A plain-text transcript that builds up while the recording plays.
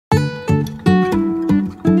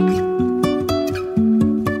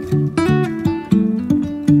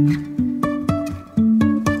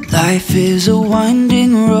Life is a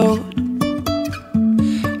winding road,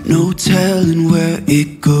 no telling where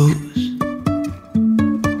it goes.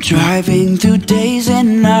 Driving through days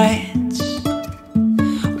and nights,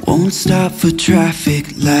 won't stop for traffic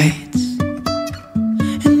lights.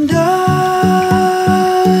 And I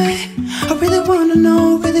really wanna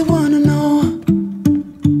know,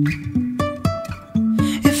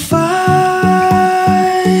 if I'll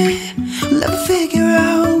ever figure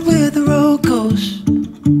out where the road goes.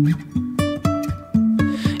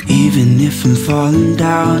 Even if I'm falling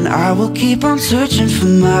down, I will keep on searching for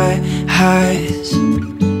my highs.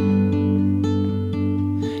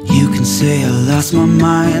 You can say I lost my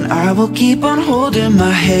mind, I will keep on holding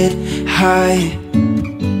my head high.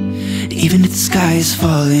 Even if the sky is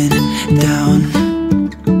falling down.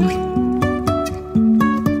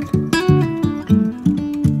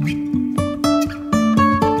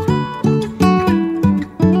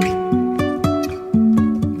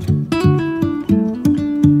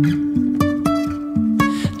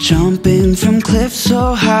 Jumping from cliffs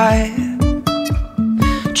so high,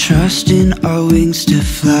 trusting our wings to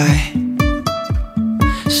fly.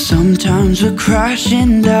 Sometimes we're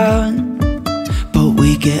crashing down, but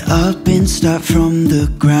we get up and start from the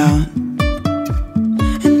ground.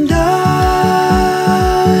 And I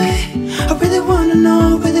really wanna know,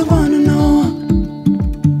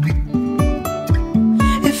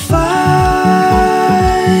 if I'll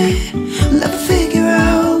ever figure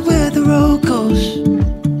out where the road goes.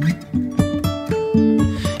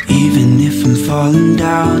 Even if I'm falling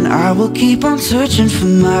down, I will keep on searching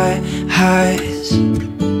for my highs.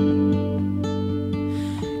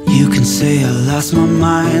 You can say I lost my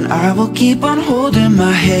mind, I will keep on holding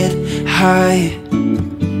my head high.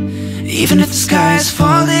 Even if the sky is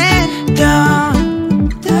falling down,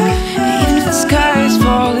 even if the sky is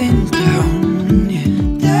falling down, yeah.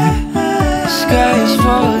 The sky is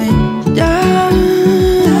falling down.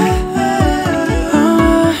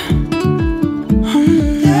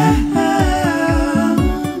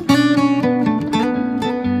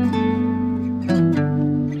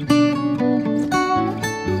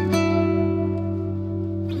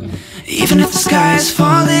 Even if the sky is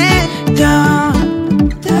falling down,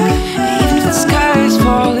 even if the sky is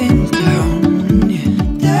falling down,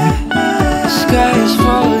 yeah. The sky is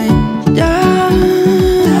falling down.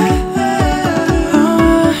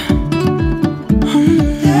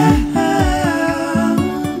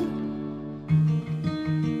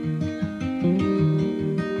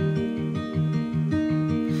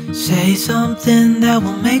 Say something that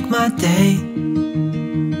will make my day,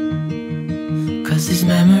 'cause these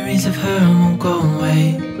memories of her won't go away.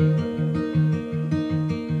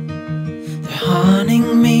 They're haunting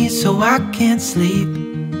me so I can't sleep.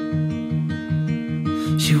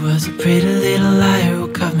 She was a pretty little liar who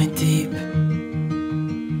cut me deep,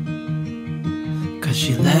 'cause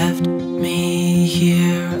she left me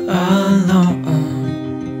here alone.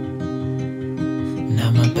 Now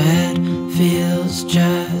my bed feels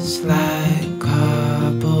just like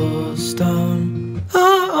cobblestone.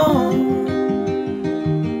 Oh,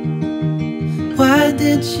 why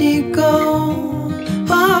did she go?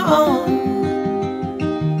 Oh,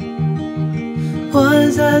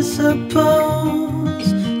 was I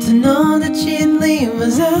supposed to know that she'd leave?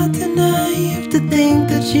 Was I too naive to think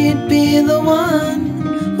that she'd be the one?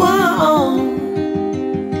 Whoa,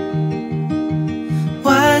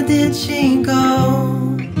 why did she go?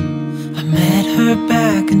 I met her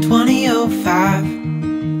back in 2005.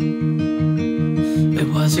 It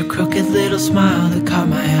was her crooked little smile that caught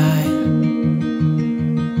my eye.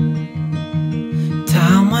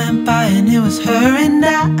 Time went by and it was her and I.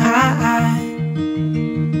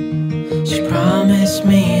 She promised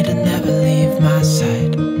me to never leave my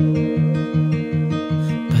side,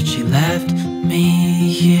 but she left me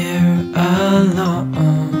here alone.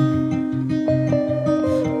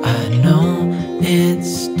 I know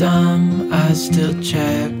it's dumb, I still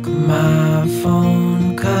check my phone,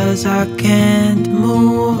 'cause I can't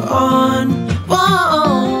move on. Whoa,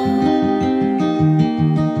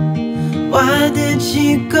 why did she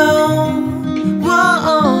go?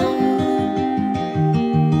 Whoa,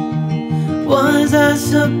 was I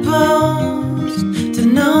supposed to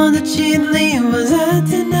know that she'd leave? Was I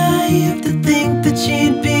too naive to think that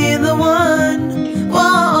she'd be the one?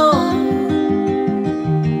 Whoa,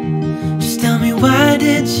 just tell me, why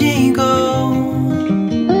did she go?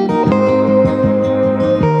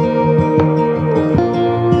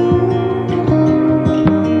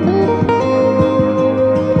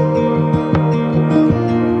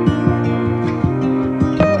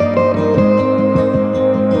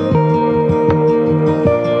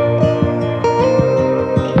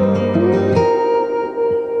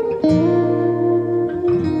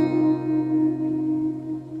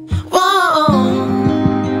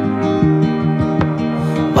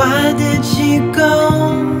 did she go?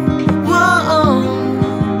 Whoa.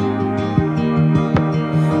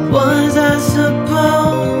 Was I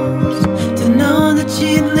supposed to know that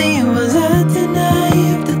she'd leave? Was I too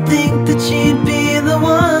naive to think that she'd be the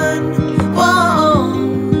one? Whoa.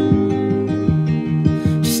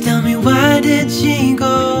 Just tell me, why did she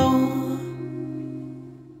go?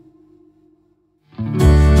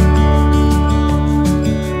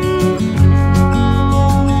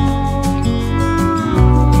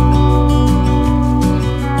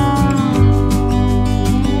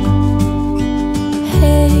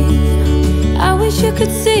 You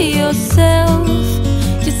could see yourself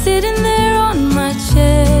just sitting there on my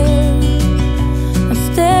chair. I'm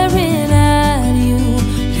staring at you,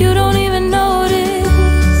 you don't even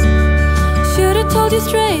notice. Should've told you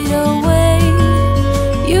straight away,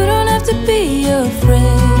 you don't have to be afraid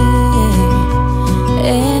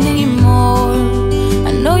anymore.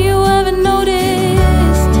 I know you haven't noticed.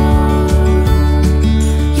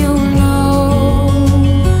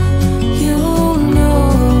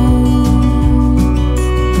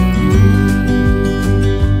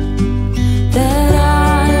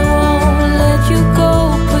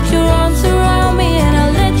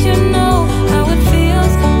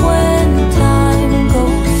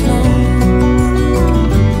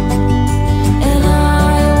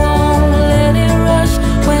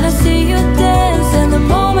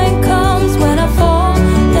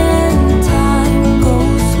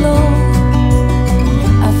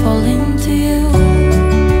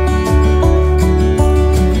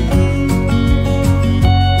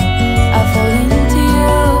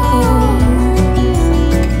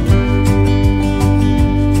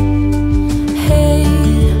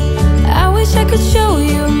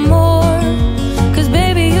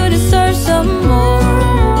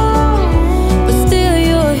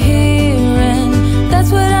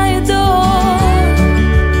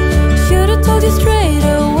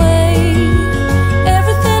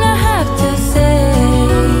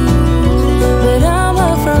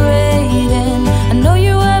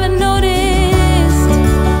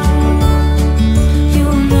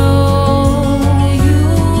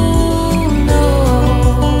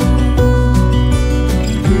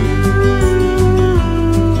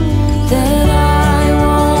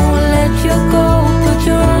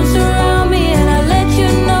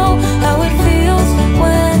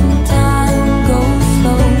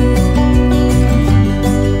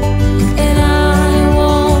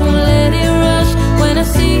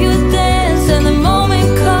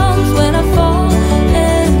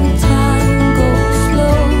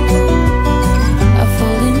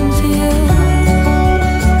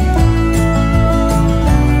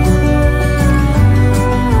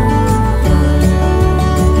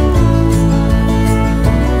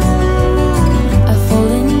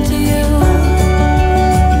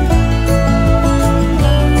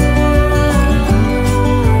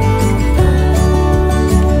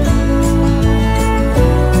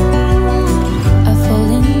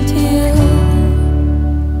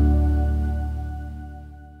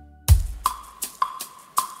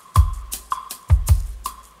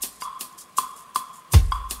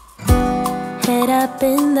 Head up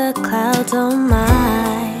in the clouds, oh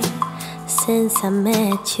my, since I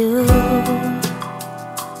met you.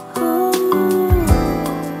 Ooh.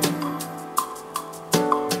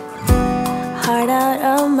 Heart out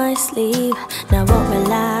of my sleeve, now what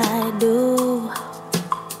will I do?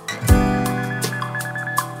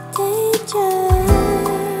 DJ,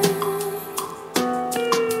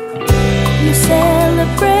 you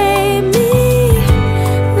celebrate me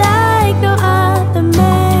like no other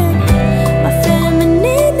man. My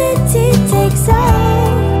femininity takes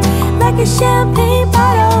off like a champagne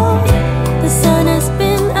bottle. The sun has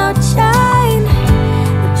been outshine,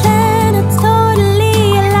 the planet's totally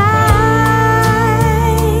alive.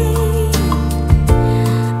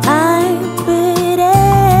 I'm bitten,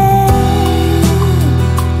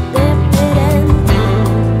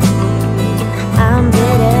 I'm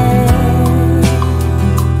bitten.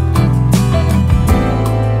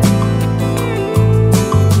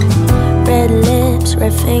 Red lips,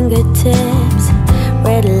 red fingertips,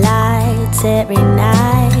 red lights every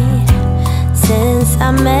night. Since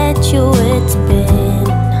I met you, it's been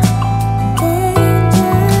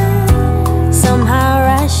somehow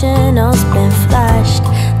rational's been flushed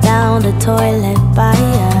down the toilet by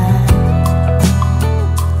us.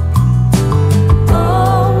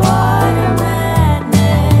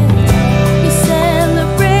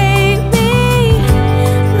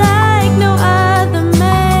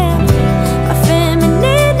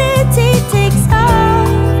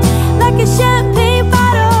 Champagne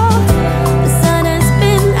bottle, the sun has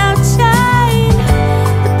been outshine,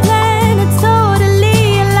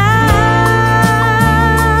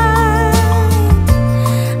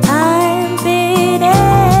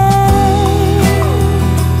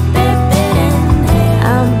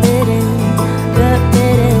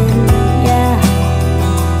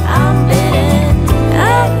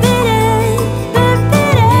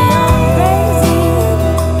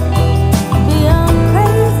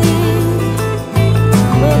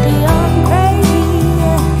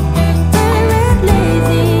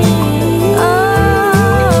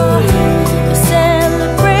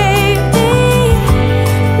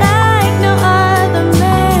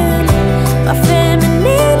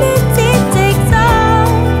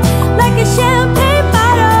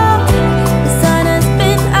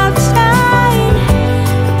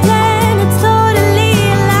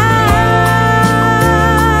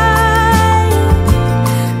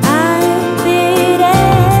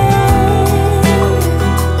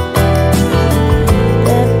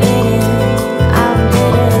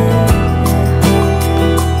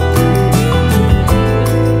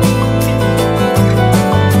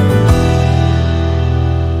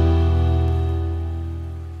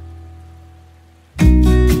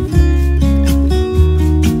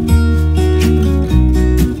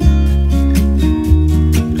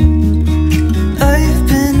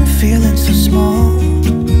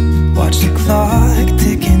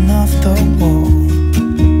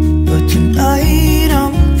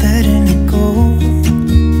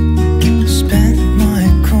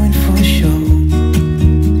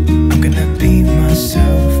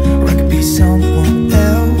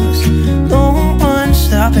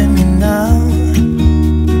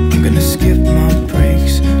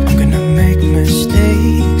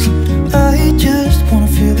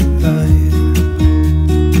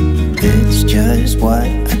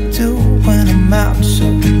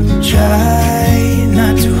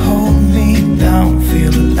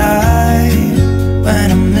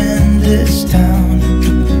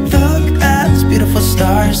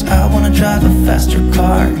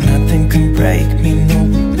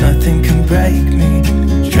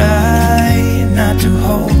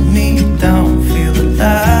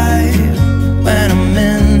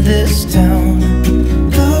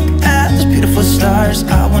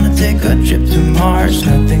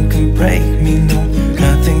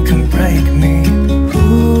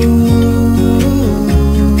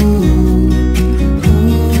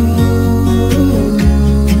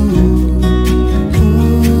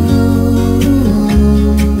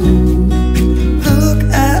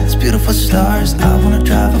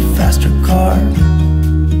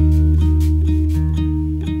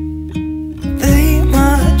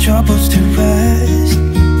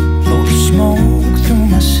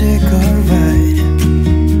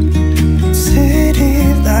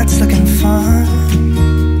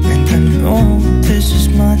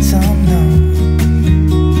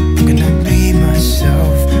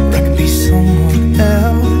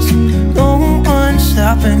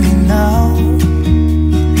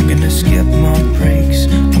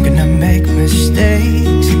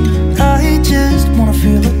 mistakes. I just wanna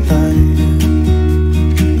feel alive.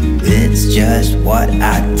 It's just what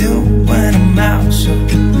I do when I'm out, so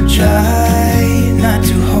try not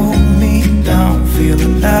to hold me down. Feel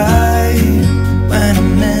alive when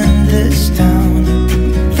I'm in this town.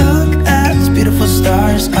 Look at these beautiful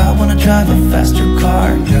stars. I wanna drive a faster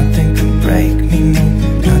car. Nothing can break me, no,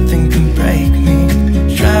 nothing can break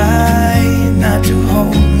me. Try not to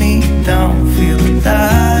hold me down. Feel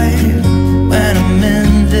alive when I'm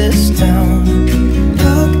in this town.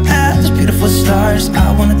 Look at these beautiful stars.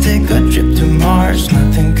 I wanna take a trip to Mars.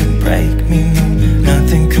 Nothing can break me, no,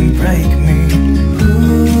 nothing can break me.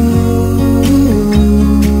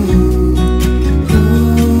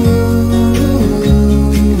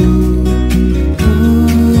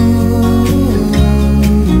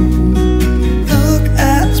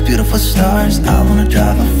 Stars, I wanna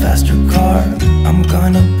drive a faster car. I'm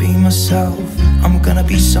gonna be myself, I'm gonna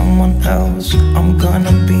be someone else. I'm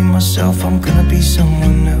gonna be myself, I'm gonna be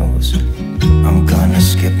someone else. I'm gonna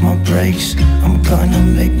skip my breaks, I'm gonna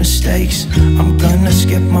make mistakes. I'm gonna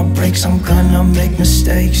skip my breaks, I'm gonna make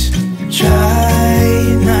mistakes. Try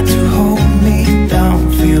not to hold me down.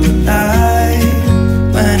 Feel alive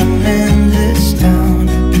when I'm in this town.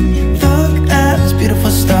 Look at these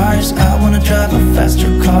beautiful stars. I wanna drive a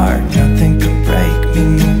faster car. Nothing can break me,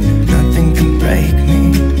 no, nothing can break me.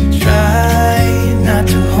 Try not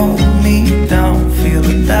to hold me down. Feel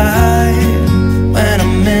alive when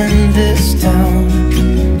I'm in this town.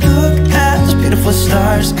 Look at those beautiful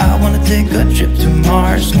stars. I wanna take a trip to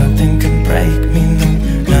Mars. Nothing can break me, no,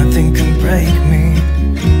 nothing can break me.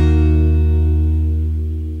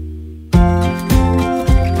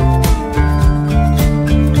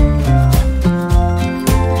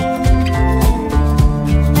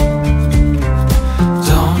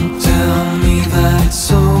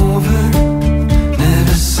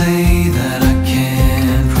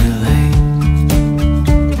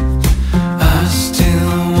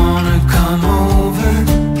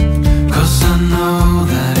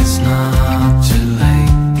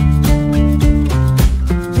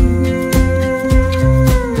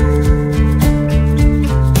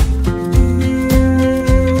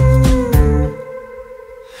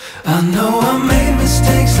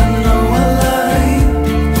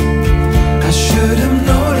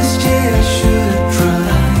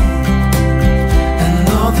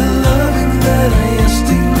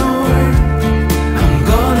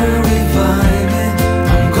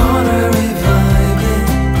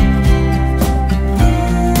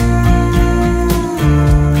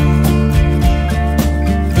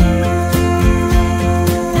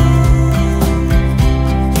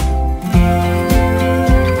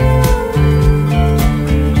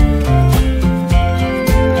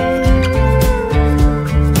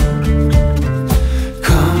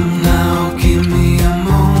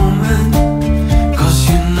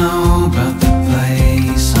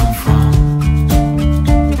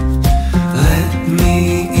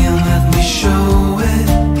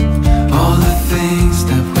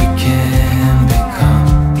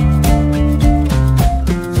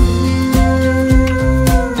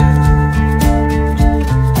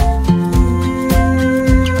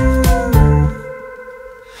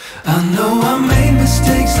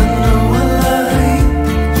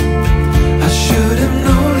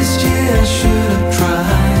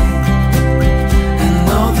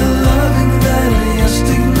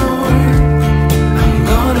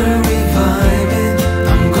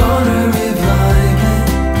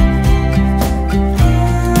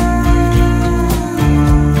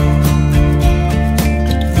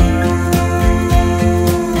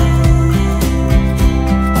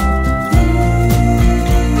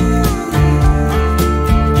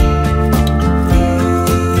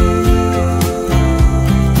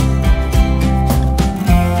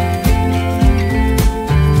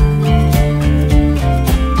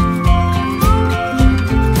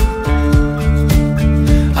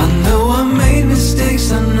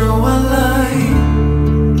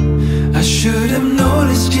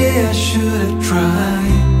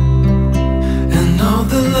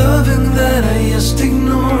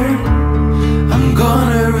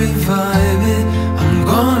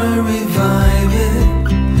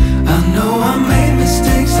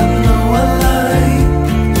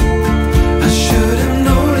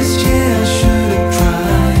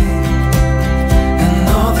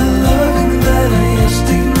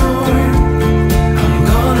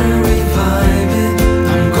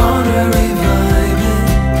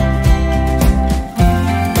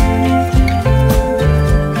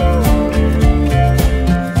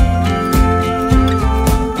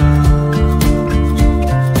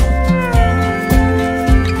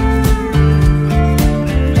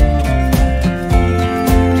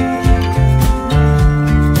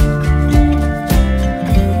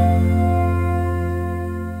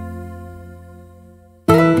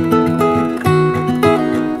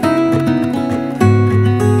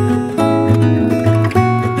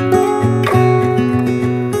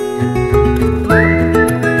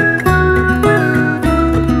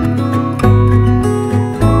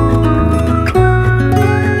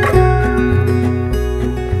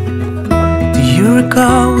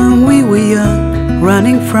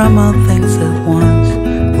 running from all things at once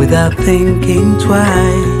without thinking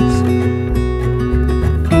twice.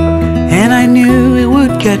 And I knew it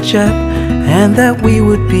would catch up, and that we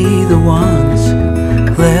would be the ones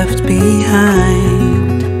left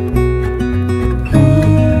behind.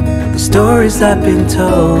 The stories I've been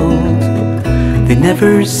told, they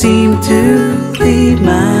never seem to leave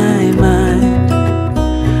my mind.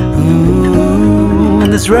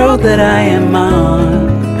 And this road that I am on,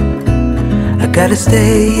 I gotta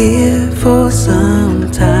stay here for some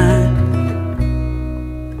time.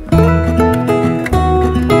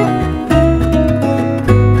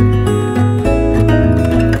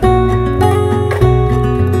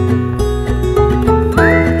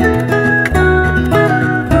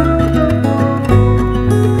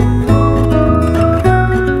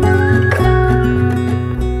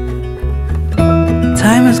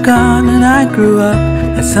 Time is gone and I grew up.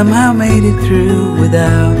 I somehow made it through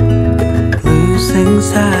without losing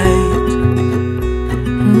sight.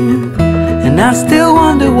 And I still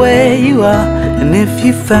wonder where you are, and if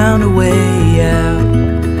you found a way out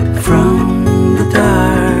from the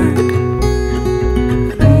dark.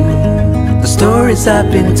 The stories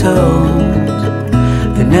I've been told,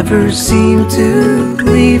 they never seem to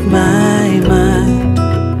leave my mind.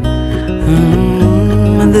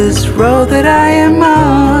 And this road that I am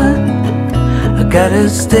on, I gotta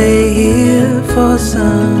stay here for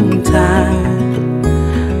some time.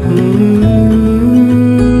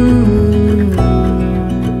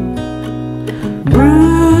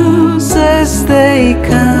 Bruises, they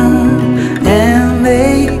come and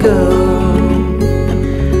they go,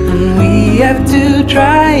 and we have to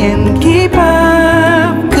try and keep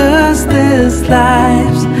up, 'cause this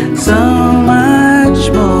life's so much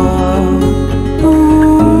more.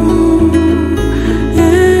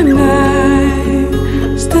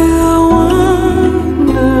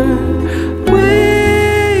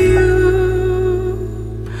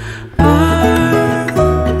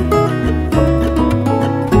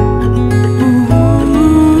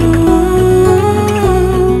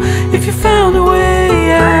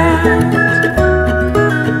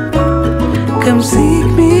 Come seek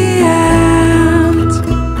me out.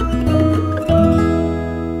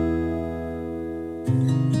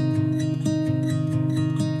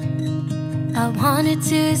 I wanted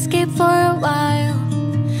to escape for a while.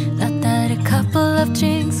 Thought that a couple of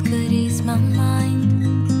drinks could ease my mind.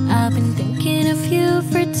 I've been thinking of you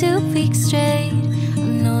for 2 weeks straight. I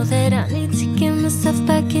know that I need to get myself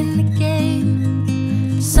back in the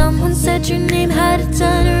game. Someone said your name had a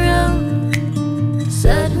turn around.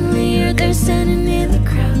 Suddenly you're there standing in the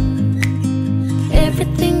crowd.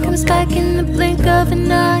 Everything comes back in the blink of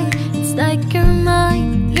an eye. It's like you're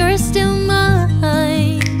mine, you're still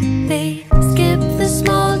mine. They skip the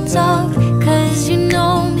small talk, 'cause you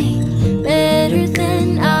know me better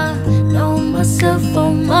than I know myself.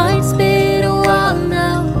 Oh, it's been a while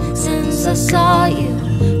now since I saw you,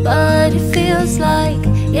 but it feels like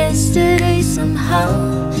yesterday somehow.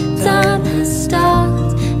 Time has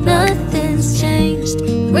stopped, nothing's changed,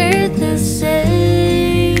 we're the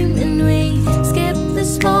same. And we skip the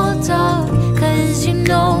small talk, 'cause you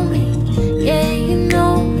know me, yeah, you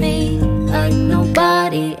know me.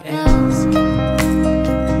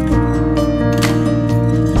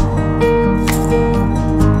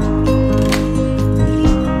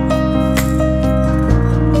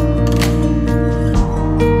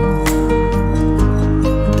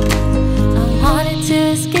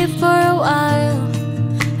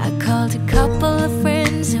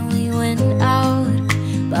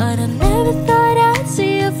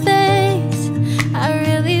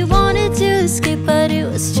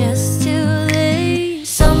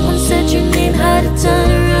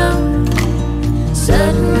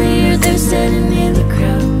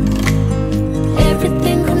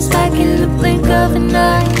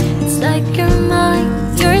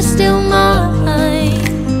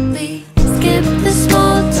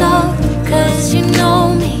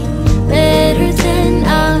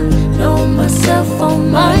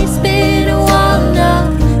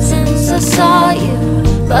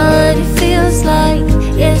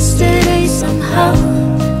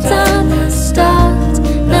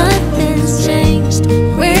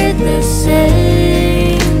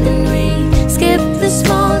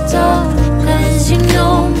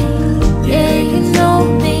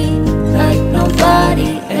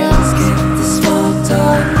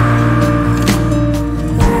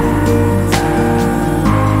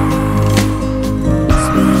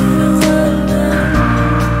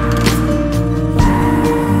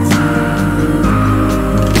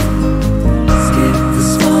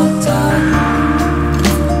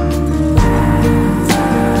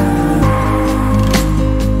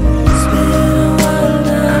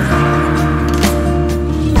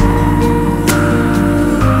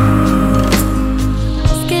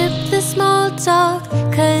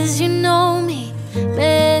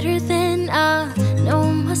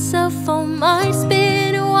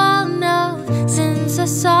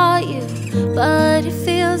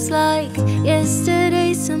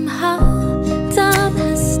 Yesterday somehow time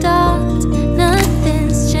has stopped.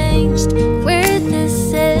 Nothing's changed, we're the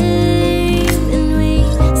same. And we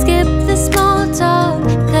skip the small talk,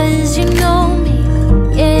 cause you know me,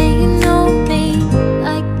 yeah, you know me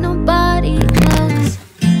like nobody else.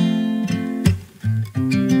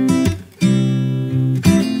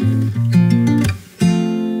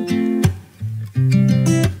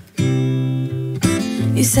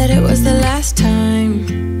 You said it was the last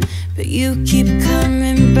time, but you keep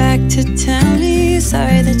coming back to tell me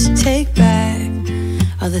sorry that you take back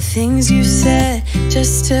all the things you said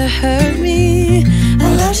just to hurt me.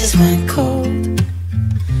 Our love just went cold,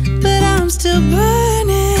 but I'm still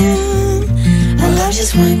burning. Our love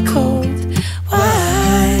just went cold,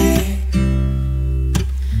 why?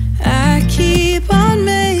 I keep on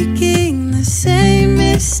making the same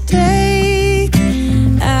mistake.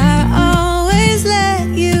 I always let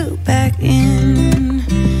you back in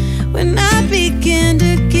when I begin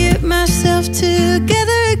to get myself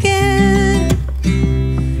together again.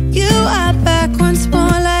 You are back once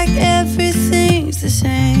more like everything's the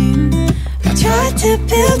same. I tried to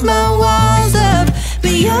build my walls up,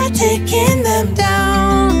 but you're taking them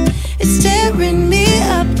down. It's tearing me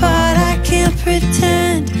apart, I can't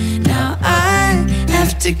pretend. Now I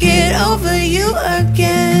have to get over you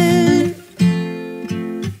again.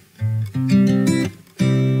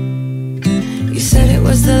 You said it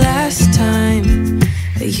was the last time,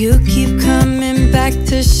 but you keep coming back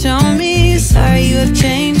to show me sorry you have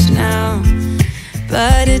changed now.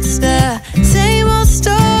 But it's the same old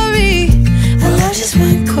story. Our love just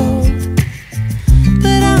went cold,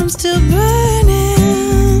 but I'm still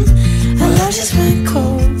burning. Our love just went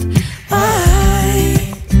cold, why?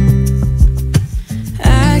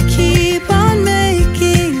 I keep on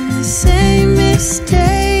making the same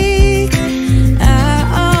mistake. I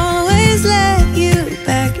always let you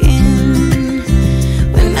back in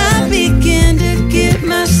when I begin to get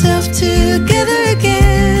myself together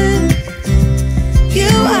again. You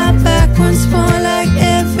are back once more like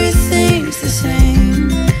everything's the same.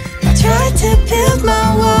 I tried to build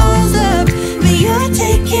my walls up, but you're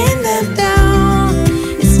taking them down.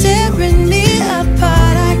 It's tearing me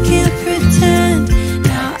apart, I can't pretend.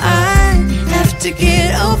 Now I have to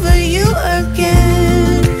get over you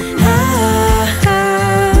again.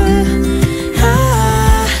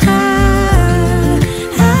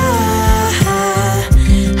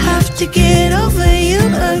 Have to get over you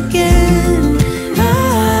again.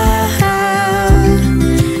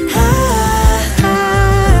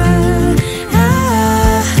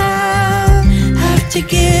 Have to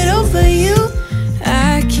get over you.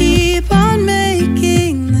 I keep on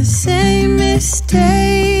making the same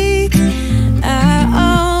mistake. I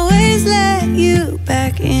always let you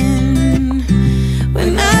back in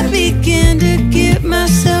when I begin to get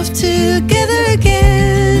myself together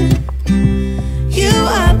again. You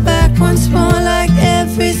are back once more like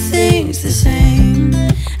everything's the same.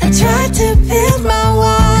 I tried to build my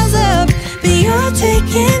walls up, but you're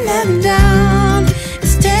taking them down.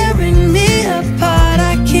 It's tearing me apart,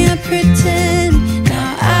 I can't pretend.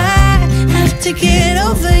 Now I have to get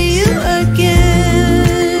over you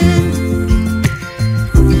again.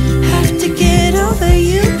 Have to get over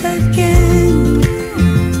you again.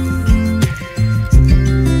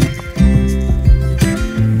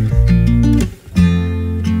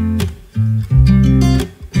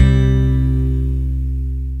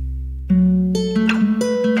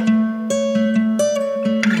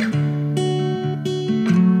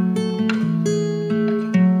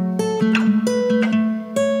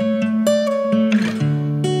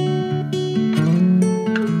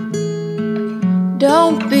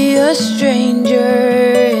 Don't be a stranger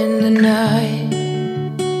in the night.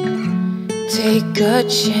 Take a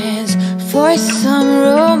chance for some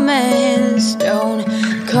romance. Don't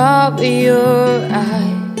cover your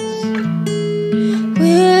eyes.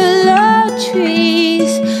 Willow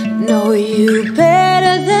trees know you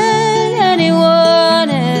better than anyone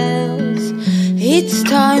else. It's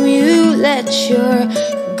time you let your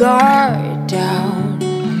guard down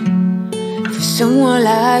for someone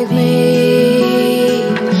like me.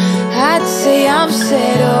 I'd say I'm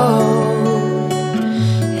settled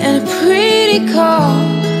and pretty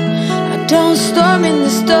calm. I don't storm in the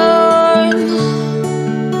storm.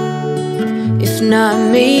 If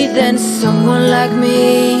not me, then someone like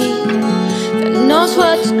me that knows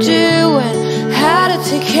what to do and how to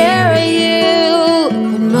take care of you.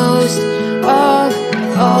 But most of all,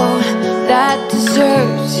 that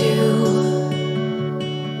deserves you.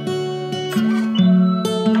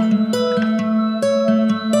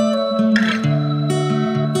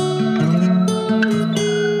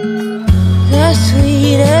 The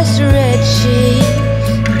sweetest red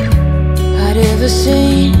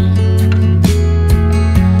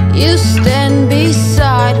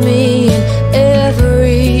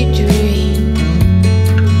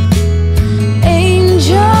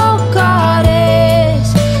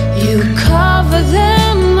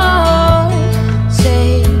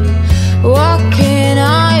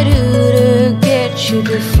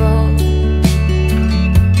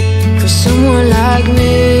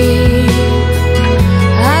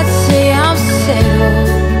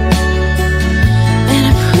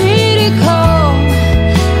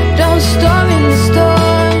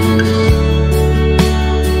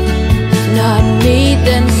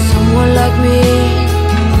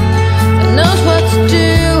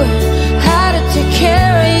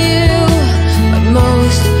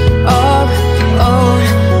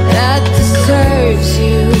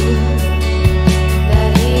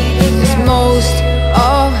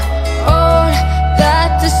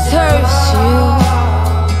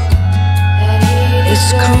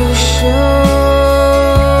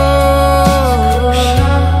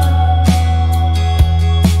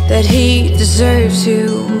that he deserves you.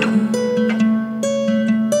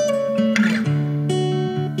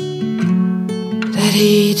 That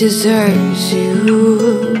he deserves you.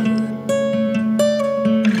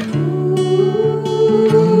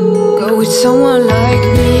 Go with someone like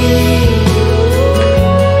me.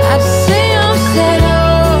 I'd say I'm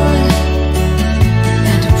settled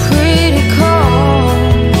and pretty calm.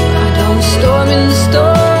 I don't storm in the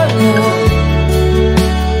storm, no.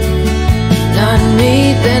 Not me,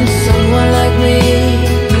 then someone like me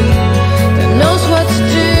that knows what to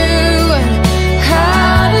do and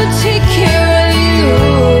how to take care of you.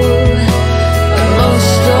 But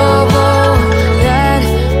most of all, that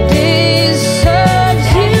deserves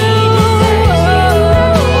you.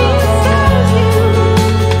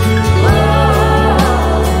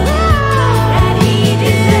 That he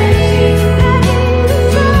deserves you.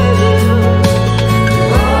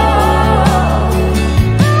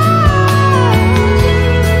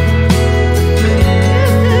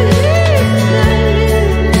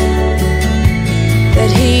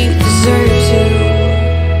 That he deserves you.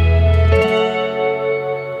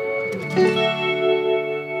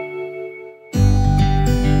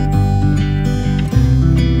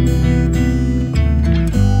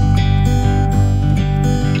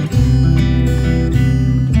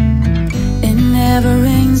 It never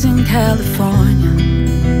rains in California.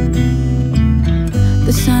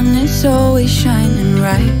 The sun is always shining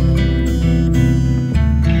bright.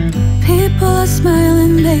 People are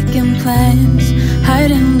smiling, making plans,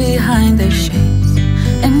 hiding behind their shades,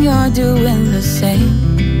 and you're doing the same.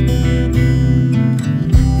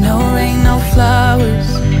 No rain, no flowers,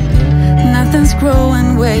 nothing's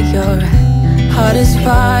growing where you're at. Heart is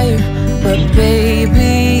fire, but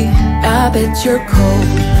baby, I bet you're cold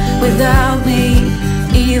without me,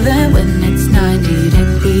 even when it's 90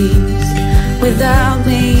 degrees. Without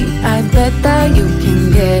me, I bet that you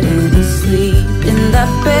can get any sleep in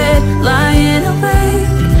that bed, lying awake.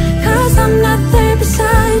 'Cause I'm not there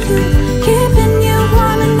beside you, keeping you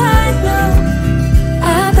warm at night. No,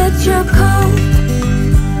 I bet you're cold.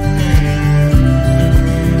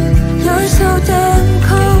 You're so damn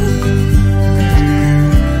cold.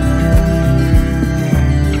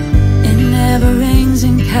 It never rains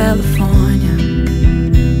in California.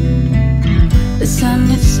 The sun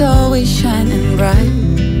is always shining bright.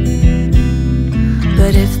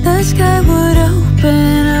 But if the sky would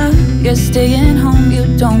open up, you're staying home, you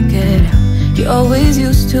don't get out. You always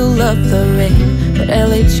used to love the rain, but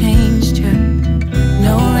LA changed you.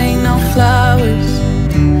 No rain, no flowers,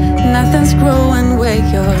 nothing's growing where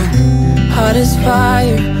you're at. Heart is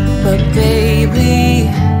fire, but baby,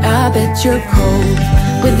 I bet you're cold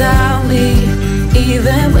without me,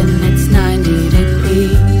 even when it's 90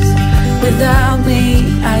 degrees. Without me,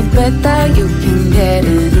 I bet that you can get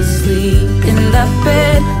any sleep in that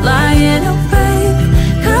bed, lying awake.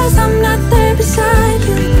 'Cause I'm not there beside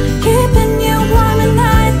you, keeping you warm at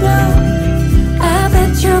night. No, I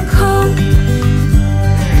bet you're cold.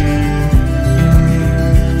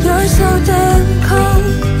 You're so damn cold.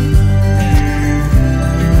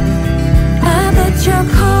 I bet you're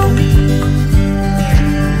cold.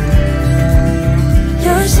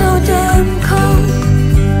 You're so damn cold.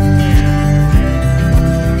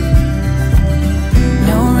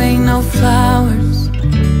 No flowers,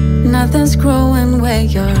 nothing's growing where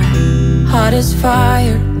you're at. Heart is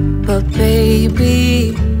fire, but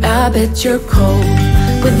baby, I bet you're cold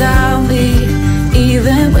without me,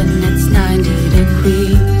 even when it's 90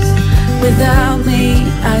 degrees. Without me,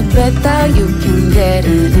 I bet that you can get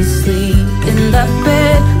any sleep in that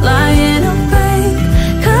bed, lying awake.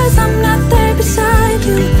 'Cause I'm not there beside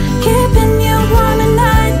you, keeping you warm at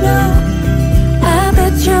night. No, I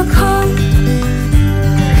bet you're cold.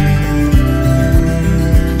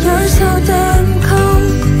 You're so damn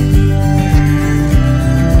cold.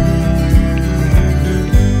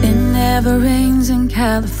 It never rains in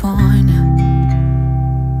California.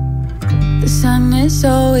 The sun is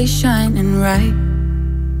always shining bright.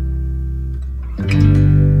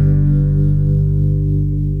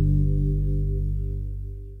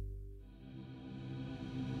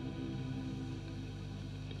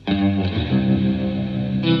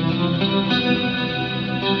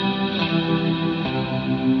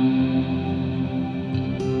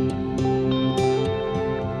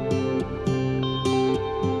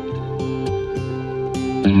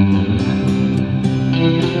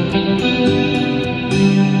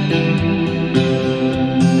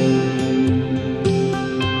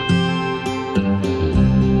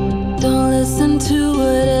 Don't listen to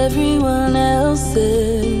what everyone else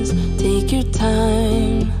says. Take your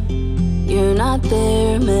time. You're not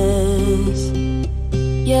there, miss.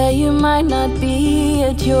 Yeah, you might not be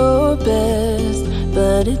at your best,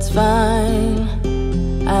 but it's fine.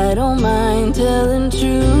 I don't mind telling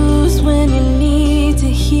truths when you need to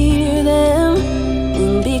hear them,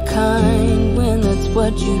 and be kind when that's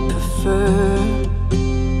what you prefer.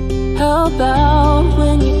 How about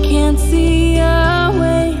when you can't see a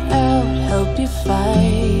way out, help you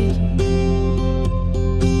fight,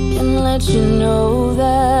 and let you know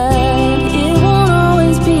that it won't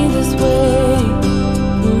always be this way.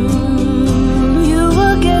 You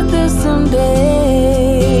will get there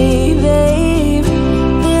someday, babe.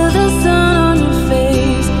 Feel the sun on your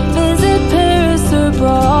face, visit Paris or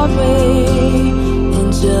Broadway, and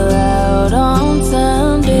chill out on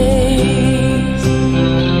Sundays.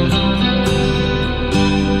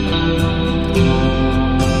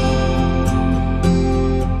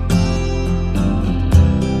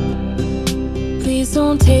 Please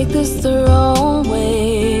don't take this the wrong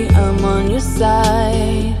way, I'm on your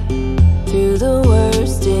side through the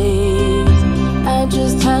worst days. I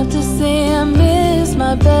just have to say I miss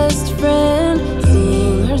my best friend,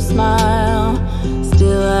 seeing her smile.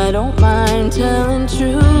 Still I don't mind telling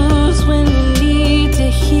truths when you need to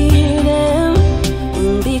hear them,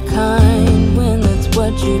 and be kind when that's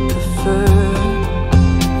what you prefer.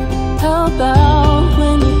 How about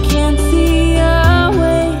when you can't see a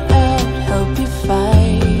way out, help you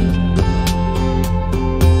fight,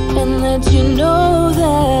 and let you know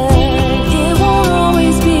that it won't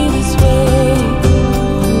always be this way.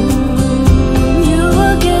 You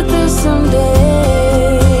will get there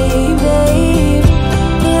someday, babe.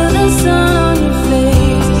 Feel the sun on your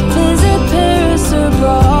face, visit Paris or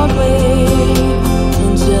Broadway,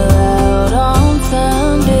 and chill out on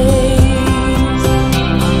Sundays.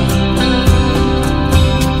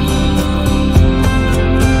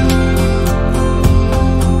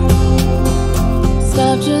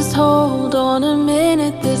 Stop, just hold on a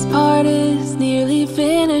minute, this part is nearly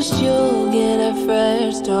finished. You'll get a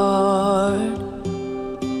fresh start.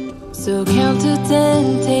 So count to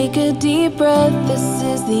 10, take a deep breath. This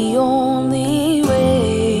is the only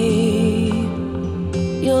way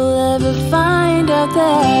you'll ever find out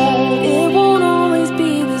that it won't always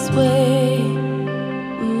be this way.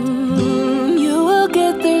 You will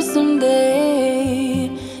get there someday,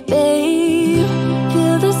 babe.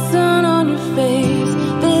 Feel the sun on your face,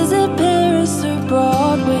 visit Paris or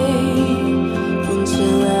Broadway, and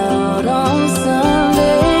chill out on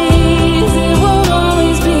Sundays. It won't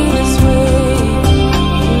always be this way.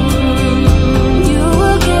 You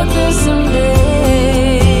will get there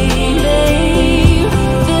someday, babe.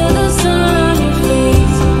 Feel the sun on your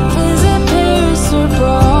face, visit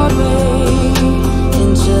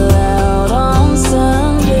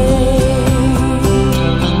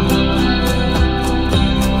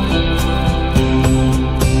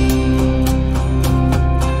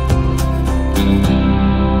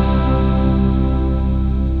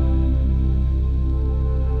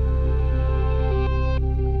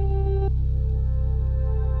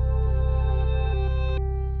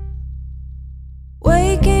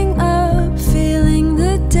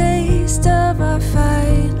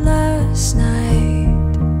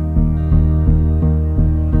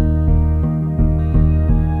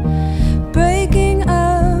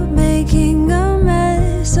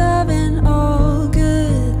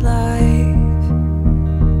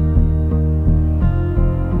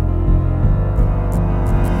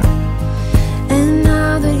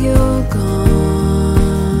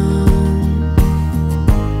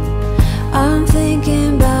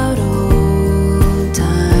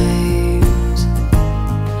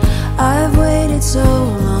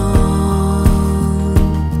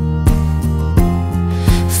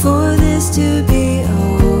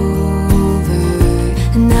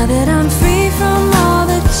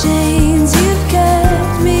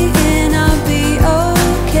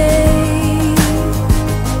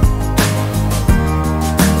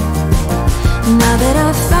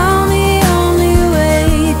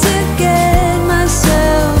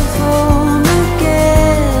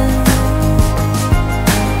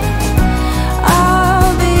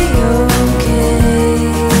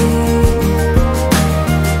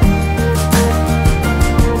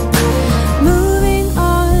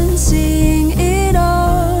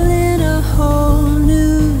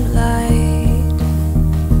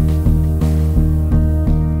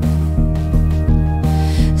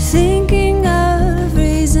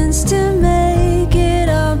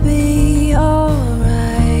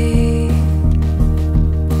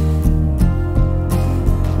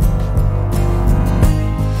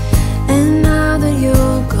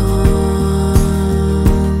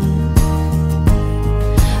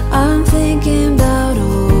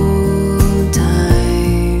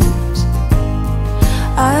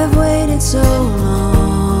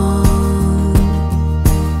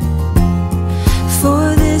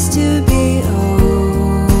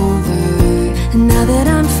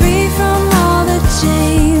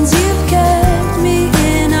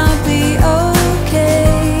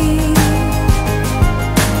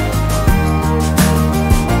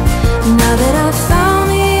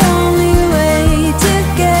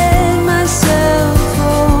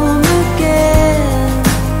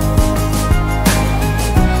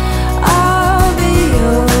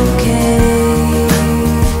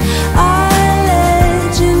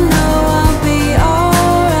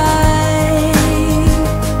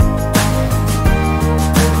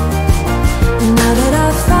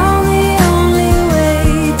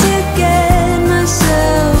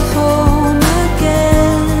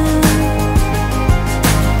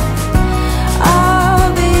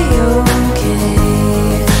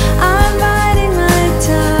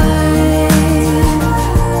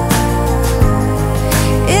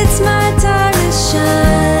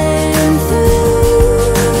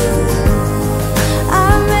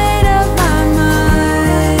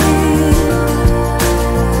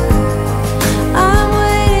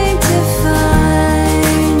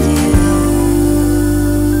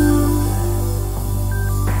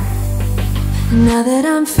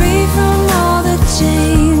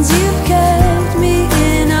chains you've kept me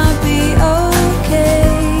in, I'll be okay.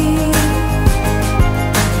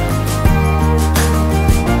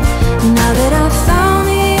 Now that I've found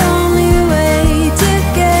the only way to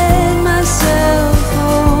get myself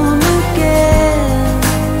home again,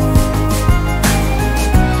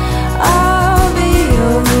 I'll be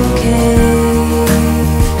okay.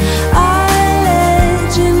 I'll let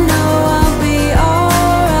you know I'll be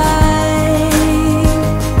alright.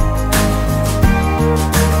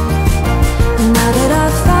 Now that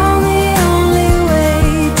I've found the only way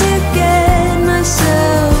to get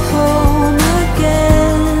myself home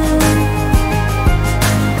again,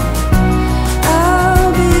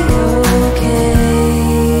 I'll be okay.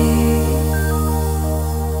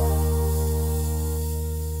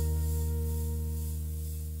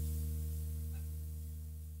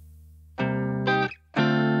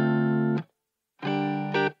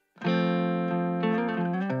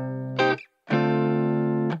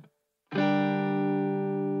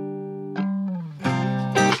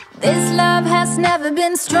 This love has never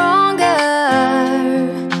been stronger.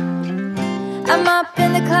 I'm up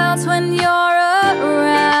in the clouds when you're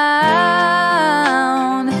around,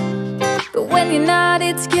 but when you're not,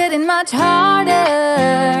 it's getting much harder.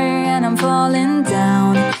 And I'm falling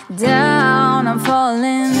down, down, I'm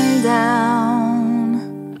falling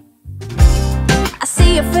down. I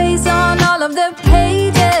see your face on all of the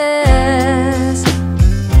pages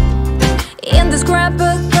in the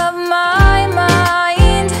scrapbook of my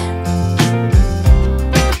mind.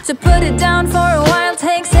 To put it down for a while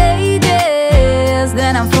takes ages.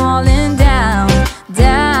 Then I'm falling down,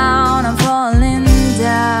 down, I'm falling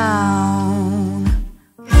down.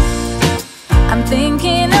 I'm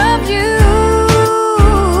thinking of you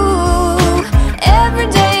every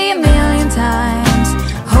day, a million times,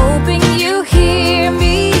 hoping you hear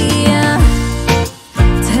me.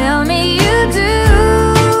 Tell me you do.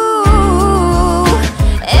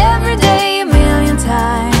 Every day, a million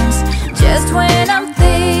times, just when I'm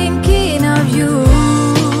thinking of you.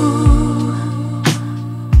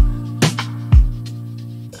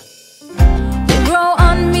 You grow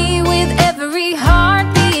on me with every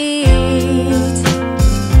heartbeat.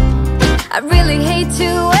 I really hate to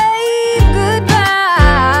wave goodbye.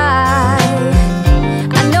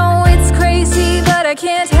 I know it's crazy, but I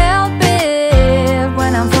can't help it.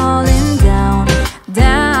 When I'm falling down,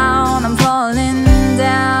 down, I'm falling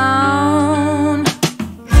down.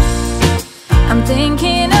 I'm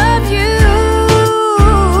thinking of you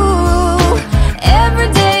every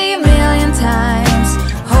day, a million times,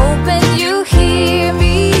 hoping you hear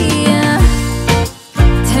me.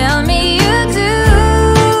 Tell me you do.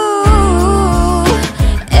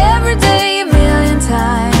 Every day, a million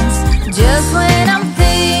times, just when I'm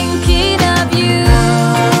thinking of you.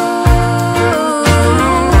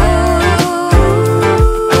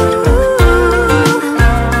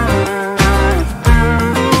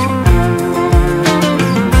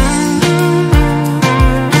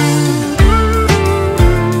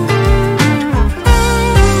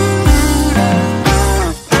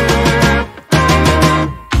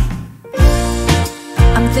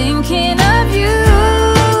 I'm thinking of you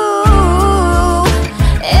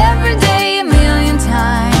every day, a million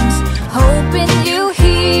times, hoping you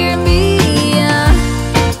hear me.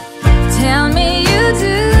 Tell me you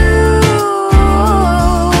do.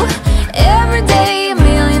 Every day, a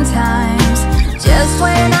million times, just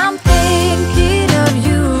when I'm thinking of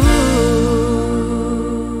you.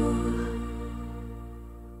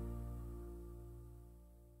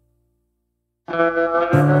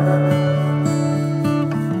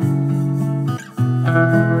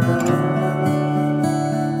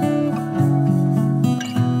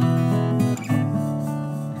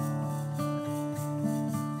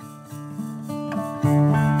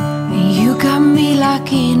 You got me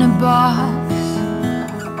like in a box.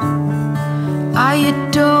 I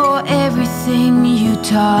adore everything you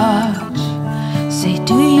touch. Say,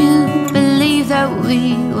 do you believe that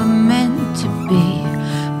we were meant to be?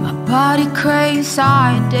 My body craves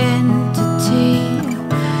identity.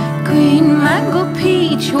 Green mango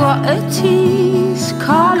peach, what a tease,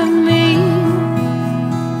 calling me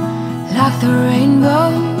like the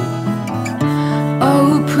rainbow.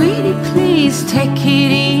 Oh, pretty please, take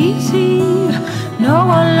it easy. No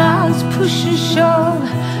one likes push and shove.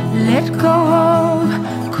 Let go of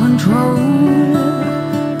control.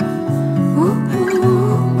 Ooh, ooh,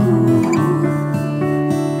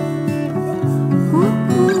 ooh,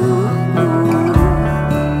 ooh.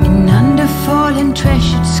 And under fallen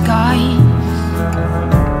treasured skies,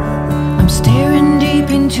 I'm staring deep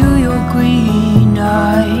into your green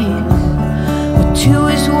eyes. Two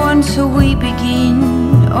is one, so we begin.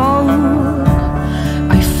 Oh,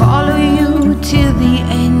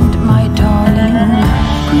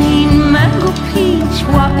 peach,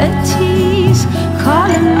 what a tease,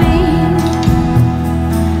 calling me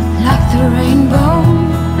like the rainbow.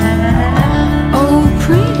 Oh,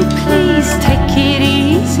 pretty please, take it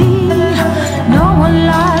easy. No one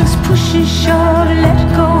likes pushing short, let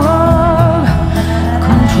go of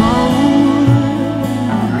control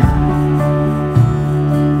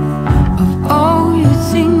of all you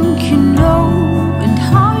think you know and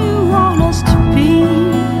how you want us to be.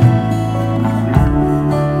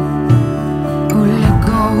 Oh, let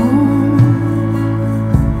go.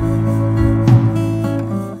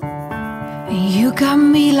 You got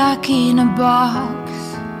me like in a box.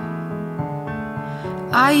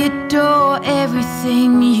 I adore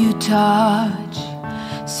everything you touch.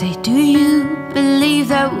 Say, do you believe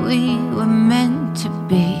that we were meant to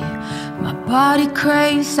be? My body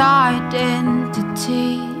craves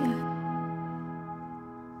identity.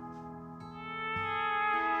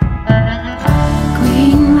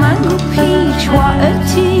 Green mango peach, what a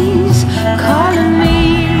tease, calling me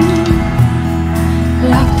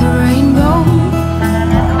like the rainbow.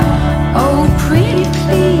 Oh, pretty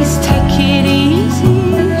please, take it easy.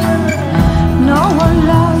 No one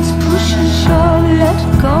loves pushing short, let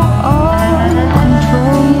go of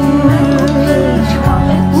control.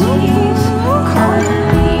 Calling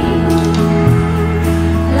me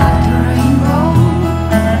like the rainbow.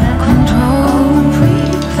 Control,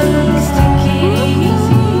 pretty please, take it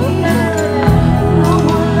easy. No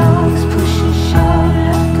one loves pushing short,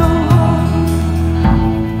 let go of.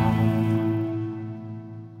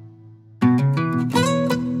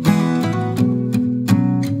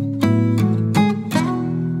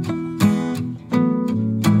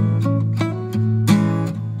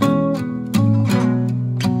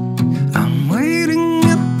 I'm waiting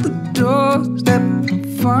at the doorstep, I'm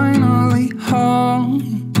finally home.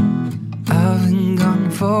 I've been gone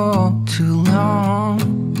for too long.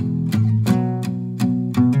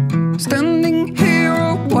 Standing here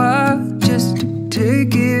a while just to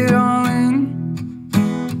take it all in.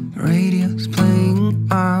 Radio's playing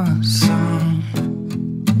our song.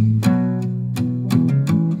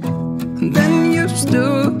 And then you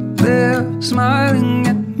stood there smiling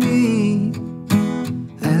at me,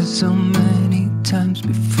 as so many times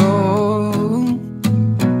before.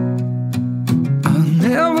 I'll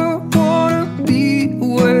never wanna be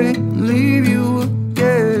away, leave you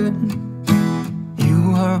again.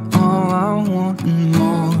 You are all I want and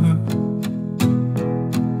more.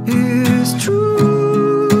 It is true.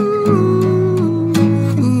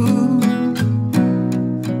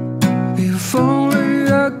 If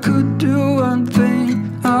only I could do one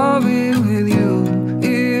thing, I'll be with you.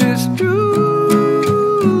 It is true.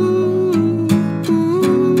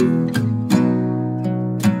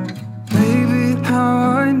 Baby, how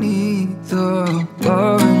I need the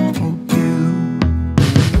loving of you.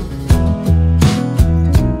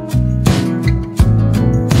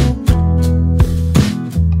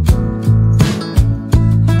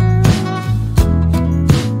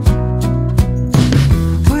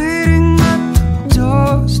 Waiting at the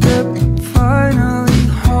doorstep, finally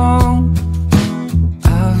home.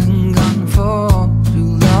 I've been gone for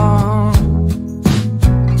too long.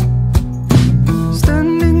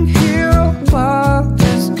 Standing here a while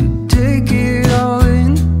just to take it all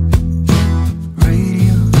in.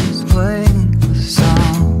 Radio is playing the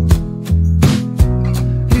song.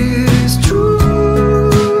 It is true.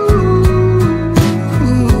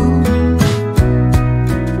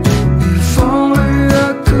 If only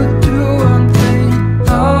I could do one thing,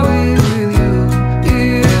 I'll be with you.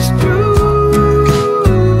 It is true.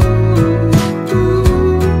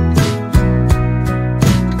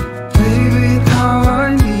 Baby, how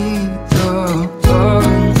I need the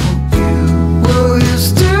loving of you. Will you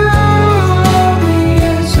still love me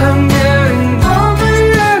as I'm getting hungry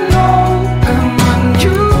and old? And when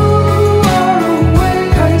you are away,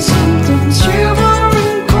 I sometimes shiver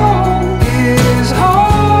and cold. It is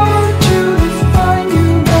hard to define you,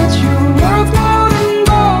 but you're worth more than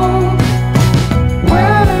gold.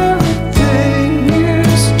 When everything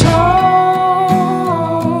is told.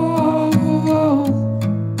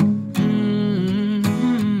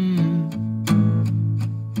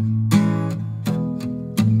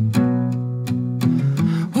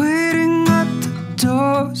 Waiting at the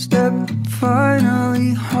doorstep,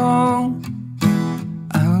 finally home.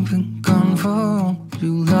 I've been gone for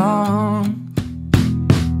too long.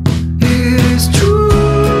 It is true.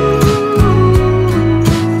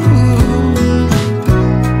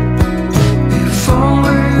 If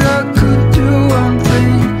only I could do one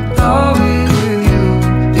thing, I'll be with you.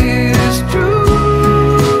 It is true.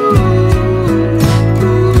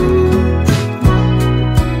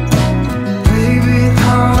 Baby,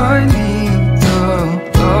 how I need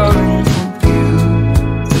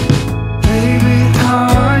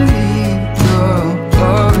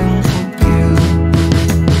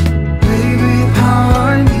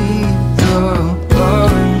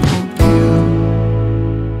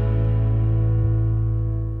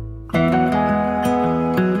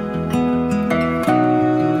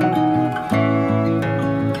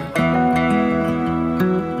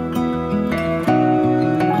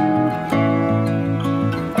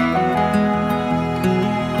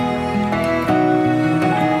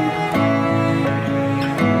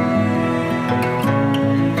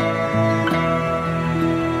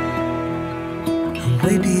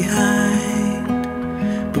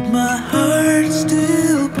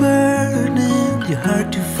you're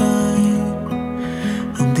hard to find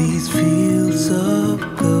on these fields of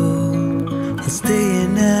gold. I'm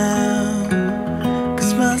staying out,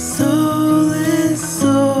 'cause my soul is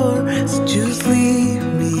sore. So just leave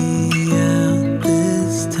me out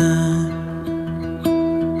this time.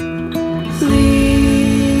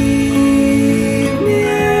 Leave me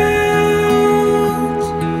out.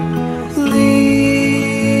 Leave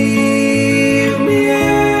me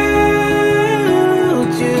out.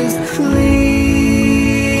 Just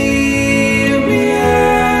leave me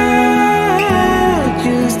out.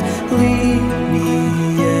 Just leave me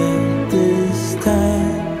out this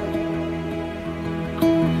time.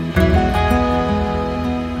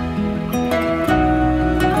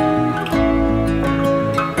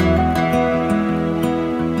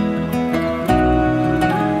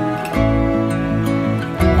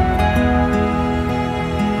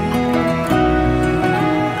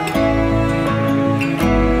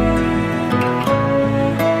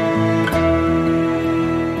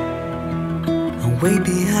 I'm way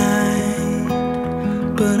behind,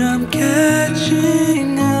 but I'm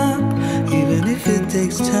catching up, even if it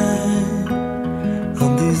takes time.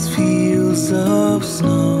 On these fields of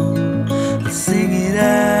snow, I'll sing it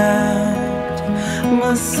out,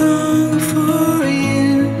 my song for you.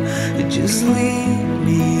 You just leave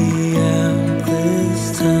me out this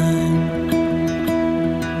time.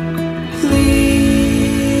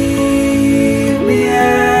 Leave me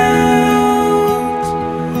out.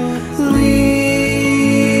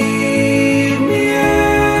 Leave me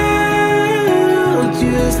out.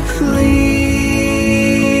 Just leave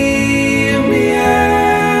me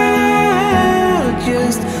out.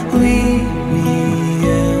 Just leave me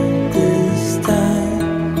out this time.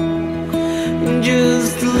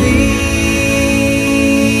 Just leave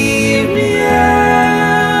me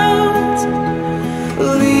out.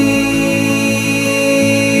 Leave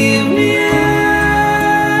me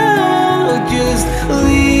out. Just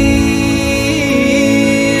leave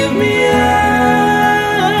me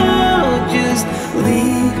out. Just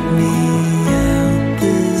leave me out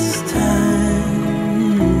this time.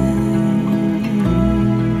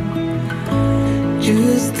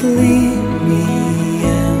 Just leave me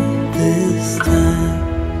out this time.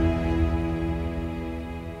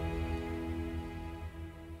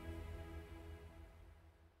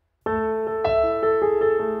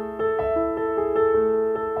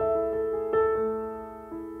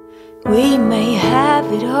 We may have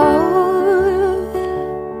it all,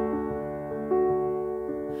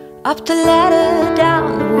 up the ladder, down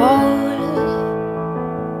the wall,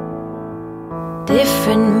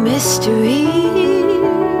 different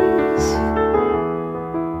mysteries,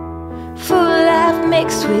 full life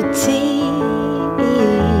mixed with tears.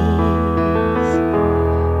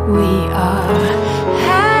 We are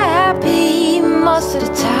happy most of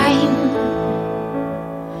the time,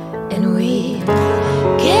 and we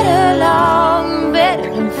get along better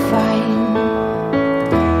than fine.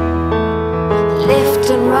 Left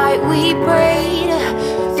and right we braid,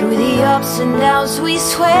 through the ups and downs we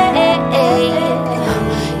sway.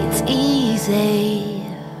 It's easy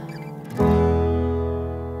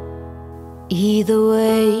either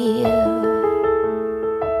way.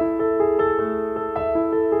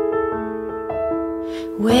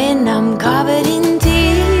 When I'm covered in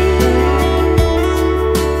tears,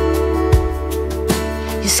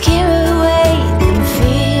 you scare away them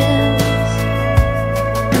fears.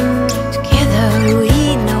 Together we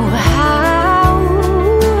know how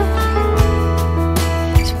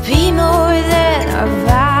to be more than our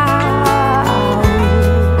vows.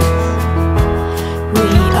 We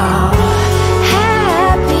are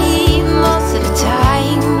happy most of the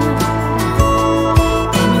time,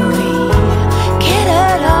 and we get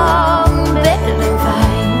along better than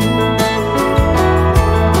fine.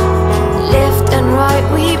 Left and right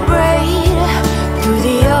we braid, through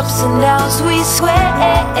the ups and downs we sway.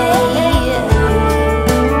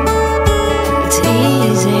 It's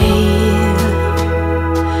easy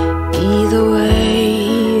either way.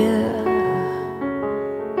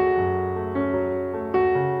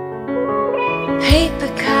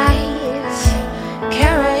 Paper kites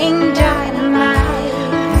carrying dynamite.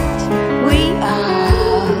 We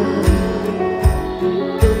are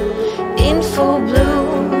in full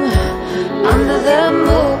bloom under the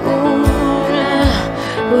moon.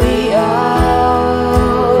 We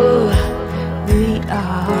are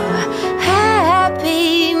happy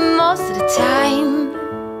most of the time,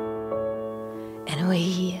 and we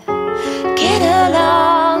get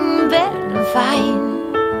along better than fine.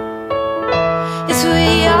 Yes,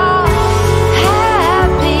 we are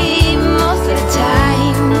happy most of the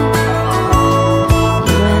time.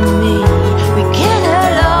 You and me, we get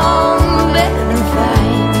along better than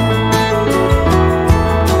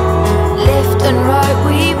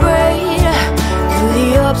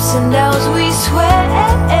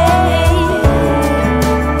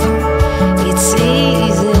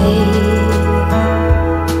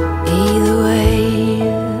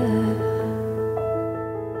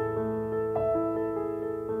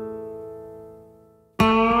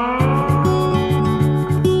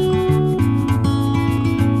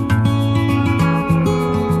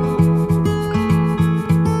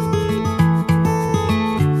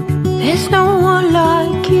There's no one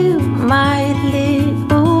like you, my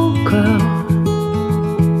little girl.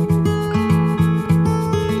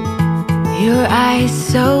 Your eyes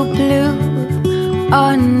so blue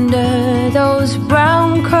under those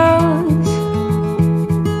brown curls.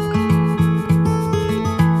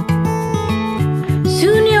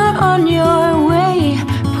 Soon you're on your way,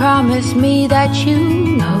 promise me that you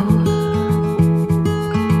know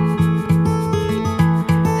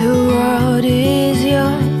the world is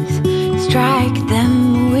yours. Strike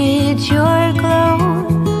them with your glow.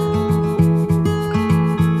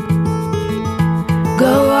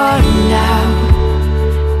 Go on now,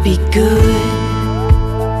 be good,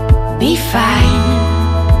 be fine.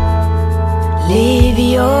 Live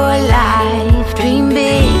your life, dream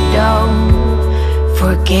big, don't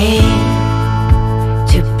forget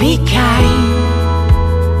to be kind.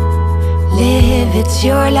 Live, it's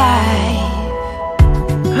your life.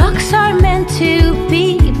 Rocks are meant to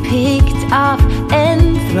be picked up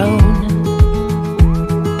and thrown.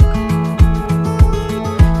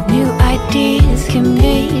 New ideas can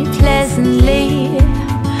be pleasantly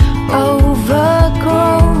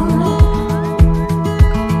overgrown.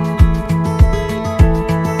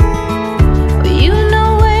 But you know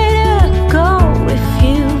where to go if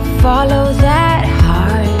you follow that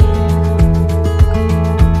heart.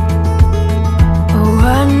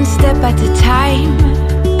 One step at a time,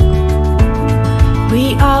 we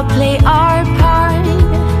all play our part.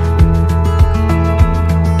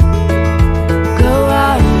 Go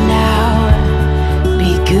out now,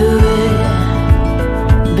 be good,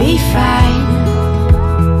 be fine.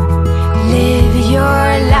 Live your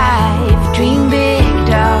life, dream big,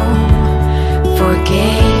 don't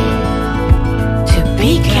forget to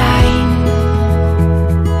be kind.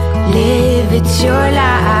 Live, it's your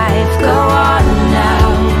life. Go on now,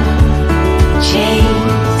 chase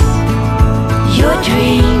your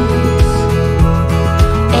dreams,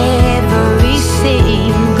 every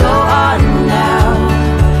scene. Go on now,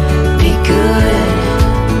 be good,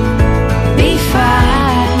 be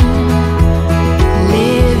fine.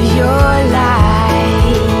 Live your life.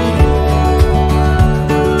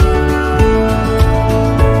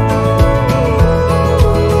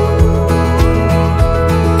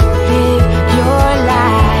 Live your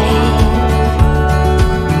life.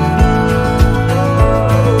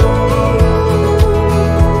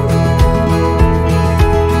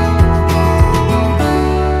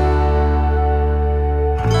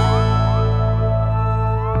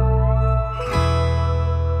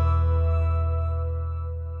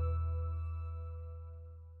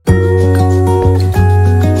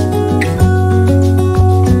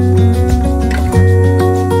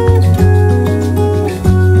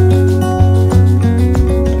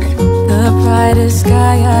 The brightest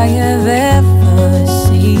sky I have ever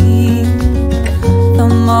seen, the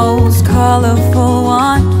most colorful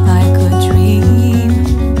one like a dream.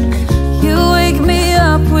 You wake me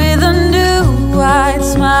up with a new white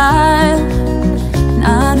smile, and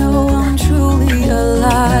I know I'm truly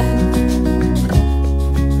alive.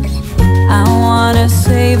 I wanna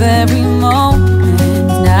save every moment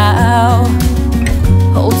now.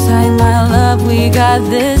 Hold tight, my love, we got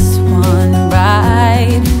this one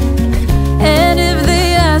right. And if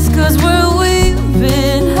they ask us where we've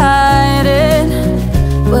been hiding,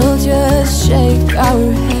 we'll just shake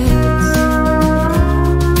our heads.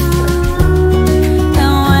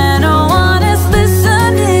 And when no one is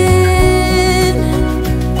listening,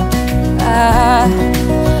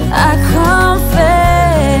 I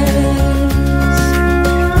confess,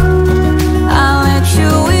 I'll let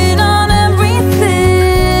you in on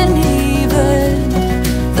everything, even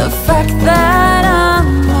the fact that I'm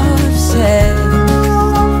obsessed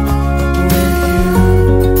with you.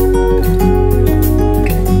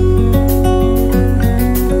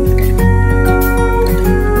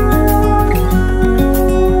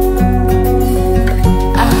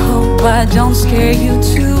 I hope I don't scare you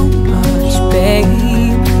too much,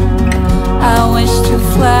 babe. I wish to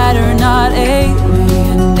flatter, not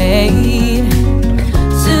alienate.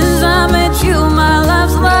 Since I met you, my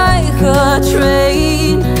life's like a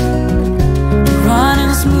train,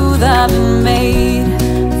 running smooth, I've been made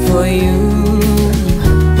for you.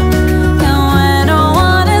 And when no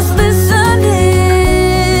one is listening,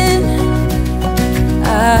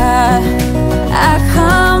 I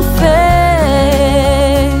confess,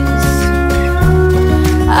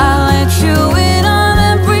 I'll let you in on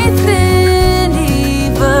everything,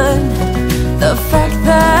 even the fact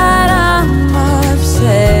that I'm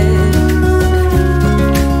obsessed.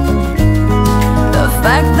 The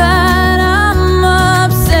fact that I'm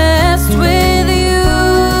obsessed with you.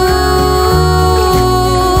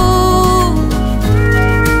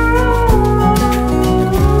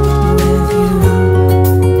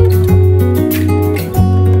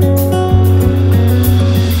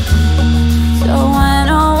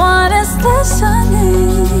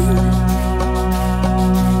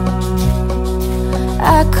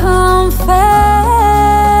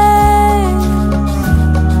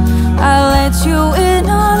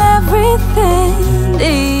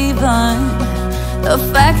 the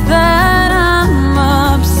fact that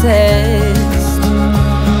I'm obsessed.